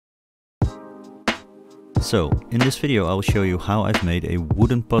So, in this video I will show you how I've made a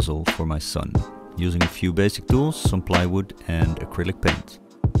wooden puzzle for my son, using a few basic tools, some plywood and acrylic paint.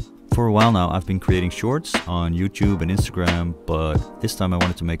 For a while now I've been creating shorts on YouTube and Instagram, but this time I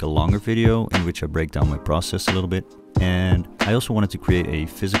wanted to make a longer video in which I break down my process a little bit. And I also wanted to create a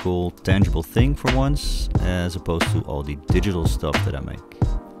physical, tangible thing for once, as opposed to all the digital stuff that I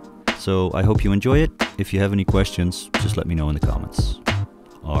make. So I hope you enjoy it. If you have any questions, just let me know in the comments.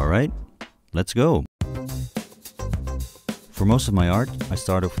 Alright, let's go! For most of my art, I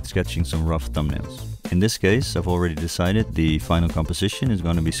start off with sketching some rough thumbnails. In this case, I've already decided the final composition is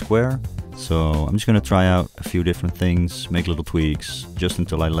going to be square, so I'm just going to try out a few different things, make little tweaks, just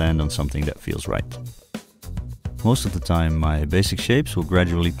until I land on something that feels right. Most of the time, my basic shapes will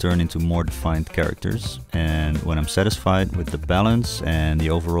gradually turn into more defined characters, and when I'm satisfied with the balance and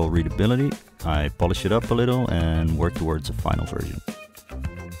the overall readability, I polish it up a little and work towards a final version.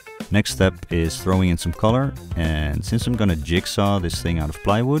 Next step is throwing in some color, and since I'm gonna jigsaw this thing out of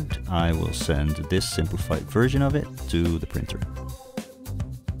plywood, I will send this simplified version of it to the printer.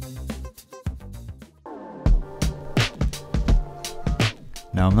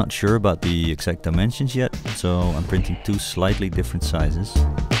 Now I'm not sure about the exact dimensions yet, so I'm printing two slightly different sizes.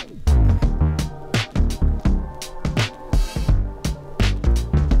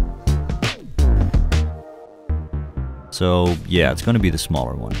 So yeah, it's going to be the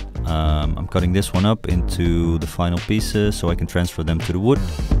smaller one. I'm cutting this one up into the final pieces so I can transfer them to the wood.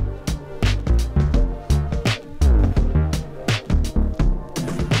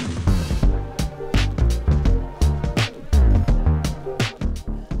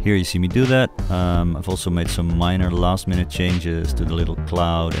 Here you see me do that. I've also made some minor last minute changes to the little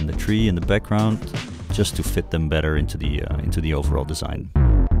cloud and the tree in the background, just to fit them better into the overall design.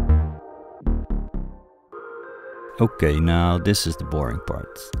 Okay, now this is the boring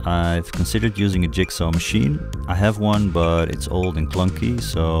part. I've considered using a jigsaw machine. I have one, but it's old and clunky,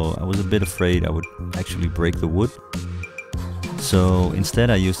 so I was a bit afraid I would actually break the wood. So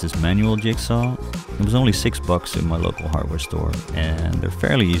instead I used this manual jigsaw. It was only $6 in my local hardware store, and they're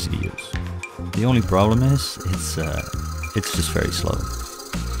fairly easy to use. The only problem is, it's just very slow.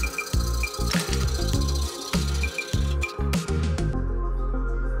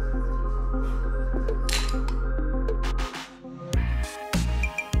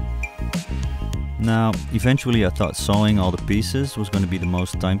 Now, eventually I thought sawing all the pieces was going to be the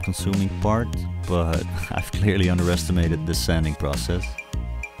most time-consuming part, but I've clearly underestimated the sanding process.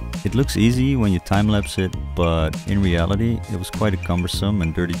 It looks easy when you time-lapse it, but in reality it was quite a cumbersome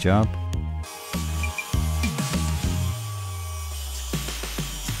and dirty job.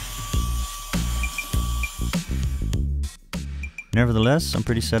 Nevertheless, I'm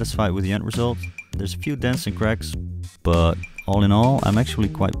pretty satisfied with the end result. There's a few dents and cracks, but all in all, I'm actually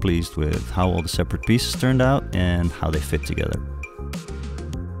quite pleased with how all the separate pieces turned out and how they fit together.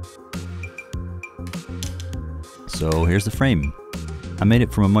 So here's the frame. I made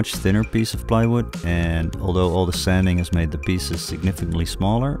it from a much thinner piece of plywood, and although all the sanding has made the pieces significantly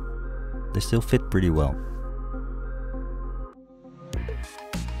smaller, they still fit pretty well.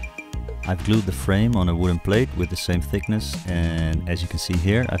 I've glued the frame on a wooden plate with the same thickness, and as you can see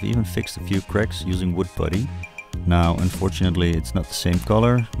here, I've even fixed a few cracks using wood putty. Now, unfortunately, it's not the same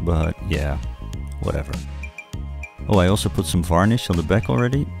color, but yeah, whatever. Oh, I also put some varnish on the back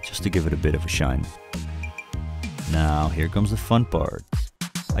already, just to give it a bit of a shine. Now, here comes the fun part.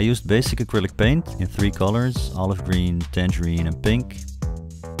 I used basic acrylic paint in 3 colors, olive green, tangerine and pink.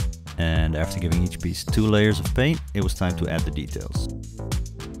 And after giving each piece 2 layers of paint, it was time to add the details.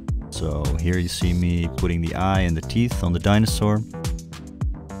 So here you see me putting the eye and the teeth on the dinosaur.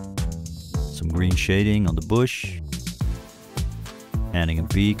 Some green shading on the bush, adding a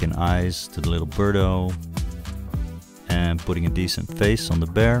beak and eyes to the little birdo, and putting a decent face on the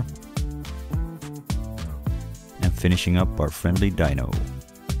bear, and finishing up our friendly dino.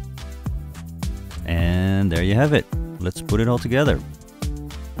 And there you have it. Let's put it all together.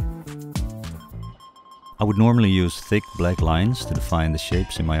 I would normally use thick black lines to define the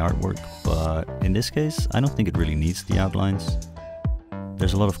shapes in my artwork, but in this case I don't think it really needs the outlines.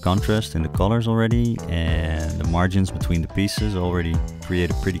 There's a lot of contrast in the colors already, and the margins between the pieces already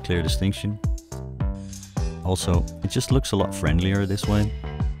create a pretty clear distinction. Also, it just looks a lot friendlier this way.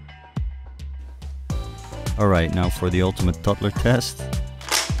 Alright, now for the ultimate toddler test.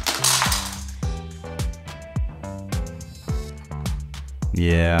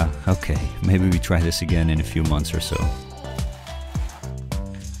 Yeah, okay, maybe we try this again in a few months or so.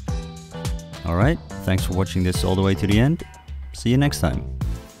 Alright, thanks for watching this all the way to the end. See you next time.